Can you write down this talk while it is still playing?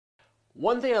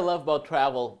One thing I love about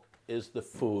travel is the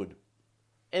food.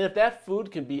 And if that food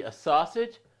can be a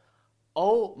sausage,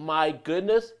 oh my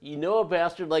goodness, you know a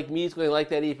bastard like me is going to like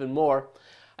that even more.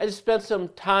 I just spent some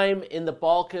time in the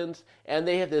Balkans and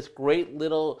they have this great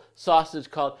little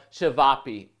sausage called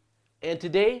Cevapi. And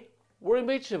today, we're going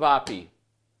to make Cevapi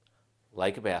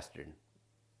like a bastard.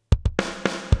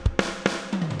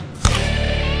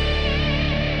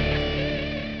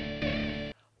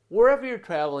 Wherever you're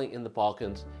traveling in the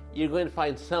Balkans, you're going to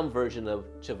find some version of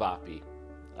Cevapi.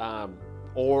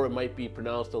 Or it might be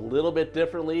pronounced a little bit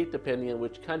differently depending on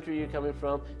which country you're coming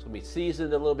from. It's going to be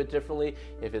seasoned a little bit differently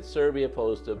if it's Serbia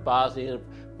opposed to Bosnia,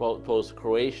 opposed to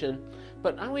Croatian.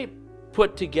 But I'm going to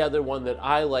put together one that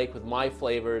I like with my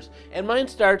flavors. And mine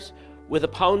starts with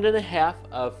 1.5 pounds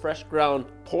of fresh ground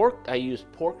pork. I use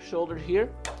pork shoulder here.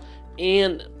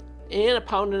 And 1.5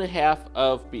 pounds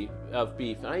of beef.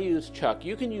 And I use chuck.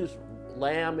 You can use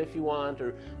lamb if you want,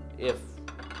 or if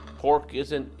pork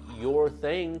isn't your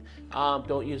thing,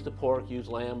 don't use the pork, use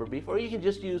lamb or beef, or you can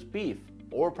just use beef,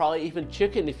 or probably even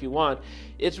chicken if you want.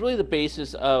 It's really the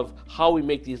basis of how we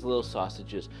make these little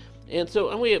sausages. And so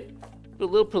I'm going to do a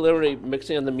little preliminary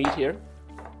mixing on the meat here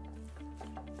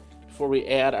before we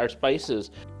add our spices.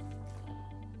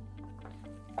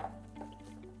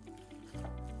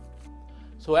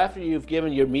 So after you've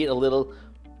given your meat a little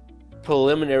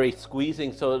preliminary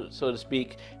squeezing, so to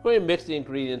speak, we're going to mix the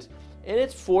ingredients. And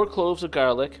it's 4 cloves of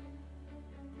garlic,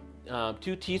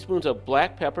 2 teaspoons of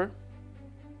black pepper,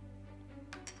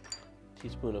 a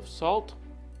teaspoon of salt,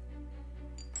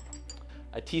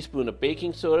 a teaspoon of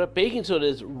baking soda. Baking soda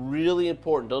is really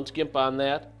important, don't skimp on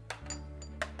that.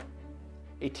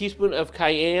 A teaspoon of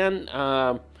cayenne.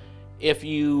 If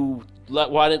you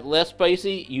want it less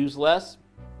spicy, use less.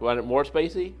 Want it more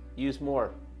spicy, use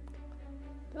more.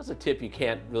 That's a tip you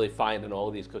can't really find on all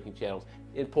of these cooking channels.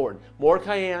 Important. More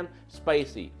cayenne,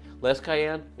 spicy. Less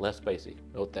cayenne, less spicy.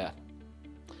 Note that.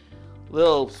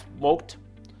 Little smoked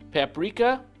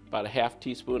paprika, about a half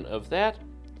teaspoon of that.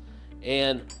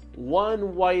 And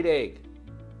 1 white egg.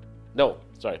 No,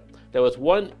 sorry. That was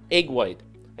 1 egg white.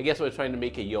 I guess I was trying to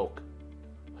make a yolk.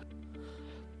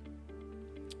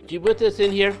 You put this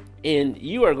in here and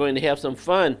you are going to have some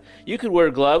fun. You could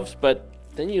wear gloves, but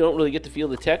then you don't really get to feel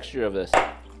the texture of this.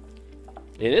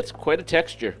 And it's quite a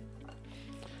texture.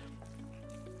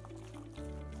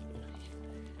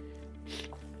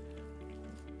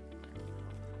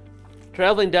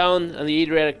 Traveling down on the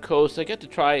Adriatic coast, I got to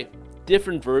try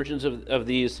different versions of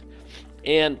these,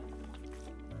 and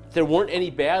there weren't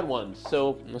any bad ones.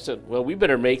 So I said, well, we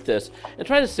better make this and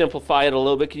try to simplify it a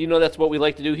little bit, because you know that's what we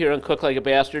like to do here on Cook Like a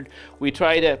Bastard. We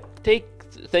try to take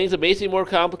things that may seem more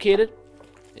complicated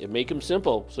and make them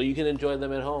simple so you can enjoy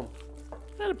them at home.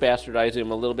 Kind of bastardizing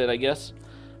them a little bit, I guess,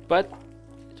 but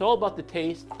it's all about the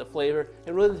taste, the flavor,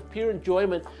 and really the pure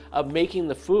enjoyment of making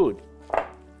the food.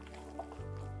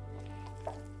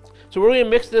 So we're going to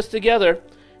mix this together,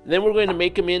 and then we're going to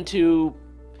make them into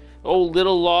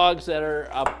little logs that are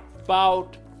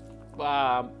about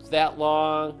that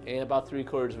long and about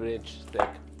 3/4 of an inch thick.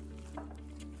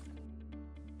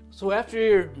 So after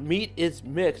your meat is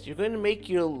mixed, you're going to make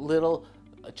your little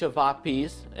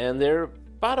Cevapis, and they're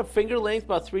about a finger length,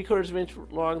 about 3/4 of an inch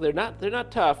long. They're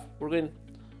not tough. We're going to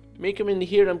make them into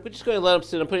here, and I'm just going to let them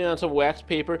sit. I'm putting on some wax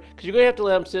paper, because you're going to have to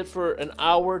let them sit for an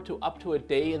hour to up to a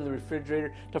day in the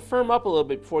refrigerator to firm up a little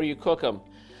bit before you cook them.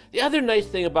 The other nice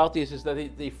thing about these is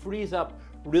that they freeze up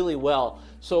really well.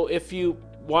 So if you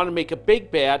want to make a big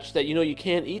batch that you know you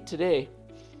can't eat today,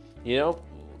 you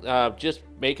know, just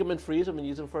make them and freeze them and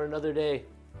use them for another day.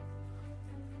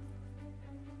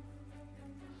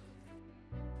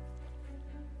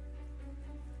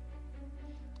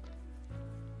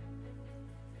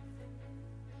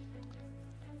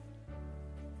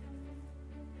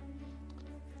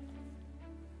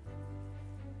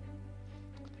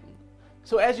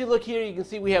 So as you look here, you can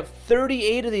see we have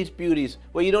 38 of these beauties.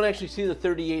 Well, you don't actually see the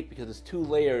 38 because it's 2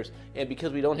 layers, and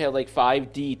because we don't have like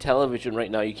 5D television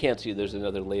right now, you can't see there's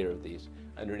another layer of these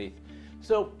underneath.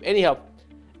 So anyhow,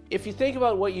 if you think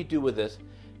about what you do with this,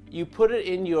 you put it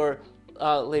in your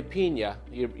Lepinja,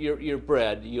 your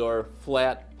bread, your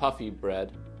flat, puffy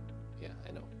bread. Yeah,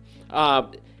 I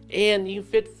know. And you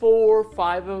fit 4 or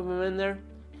 5 of them in there.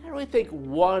 I really think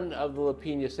 1 of the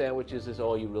Lepinja sandwiches is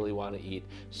all you really want to eat.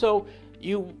 So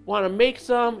you want to make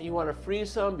some, you want to freeze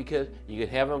some, because you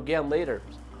can have them again later.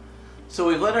 So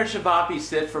we've let our Cevapi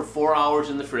sit for 4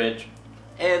 hours in the fridge,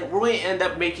 and we're going to end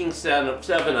up making 7 of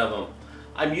them.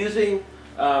 I'm using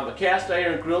a cast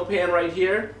iron grill pan right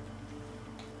here,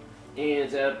 and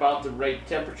it's at about the right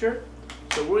temperature.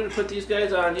 So we're going to put these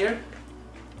guys on here,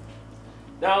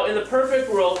 Now, in the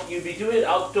perfect world, you'd be doing it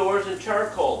outdoors in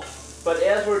charcoal, but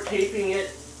as we're taping it,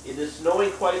 it is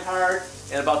snowing quite hard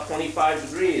and about 25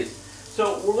 degrees.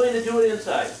 So we're going to do it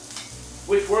inside,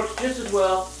 which works just as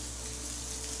well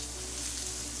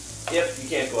if you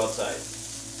can't go outside.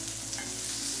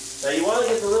 Now you want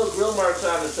to get the little grill marks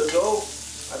on it, so go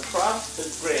across the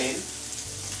grain.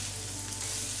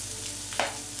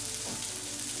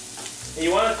 And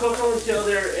you want to cook them until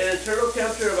they're at an internal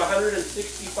temperature of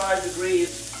 165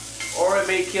 degrees, or it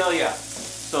may kill you,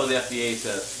 so the FDA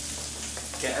says.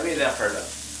 Okay, I made that part up.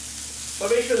 But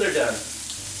make sure they're done.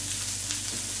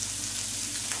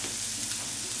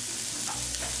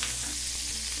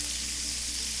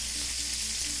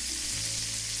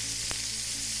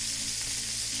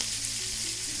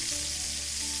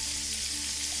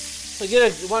 So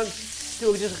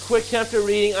do just a quick temperature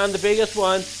reading on the biggest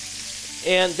one,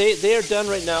 and they are done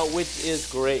right now, which is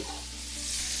great.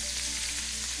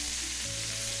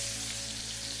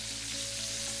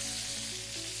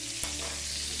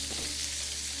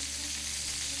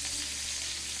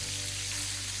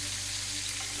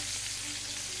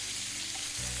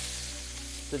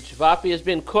 The cevapi has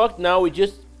been cooked. Now we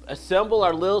just assemble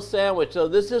our little sandwich. So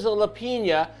this is a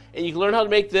Lepinja, and you can learn how to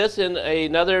make this in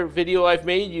another video I've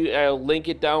made. I'll link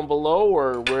it down below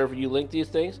or wherever you link these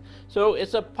things. So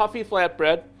it's a puffy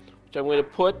flatbread, which I'm going to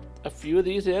put a few of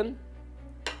these in.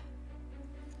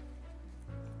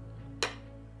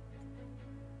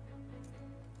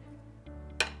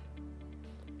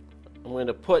 I'm going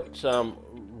to put some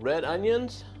red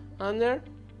onions on there.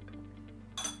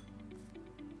 A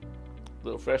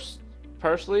little fresh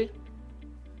parsley.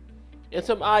 And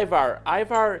some ivar.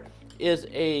 Ivar is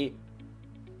a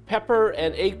pepper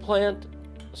and eggplant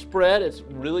spread. It's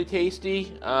really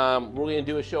tasty. We're going to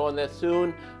do a show on that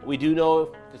soon. We do know if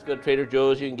just go to Trader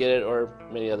Joe's, you can get it, or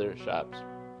many other shops.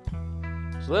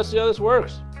 So let's see how this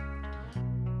works.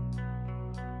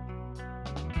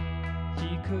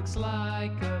 He cooks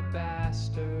like a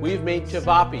bastard. We've made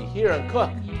cevapi here on Cook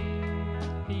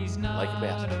Like a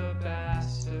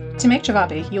Bastard. To make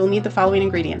cevapi, you will need the following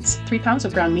ingredients: 3 pounds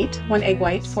of ground meat, 1 egg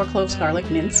white, 4 cloves garlic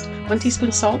minced, 1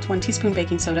 teaspoon salt, 1 teaspoon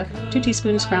baking soda, 2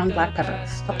 teaspoons ground black pepper,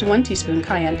 up to 1 teaspoon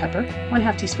cayenne pepper,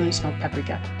 1/2 teaspoon smoked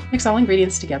paprika. Mix all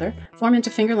ingredients together, form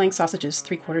into finger-length sausages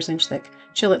 3/4 inch thick,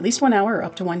 chill at least 1 hour or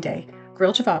up to 1 day,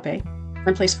 grill cevapi,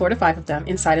 and place 4 to 5 of them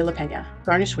inside a Lepinja.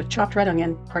 Garnish with chopped red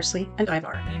onion, parsley, and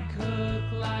ivar. And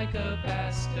cook like a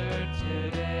bastard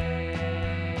today.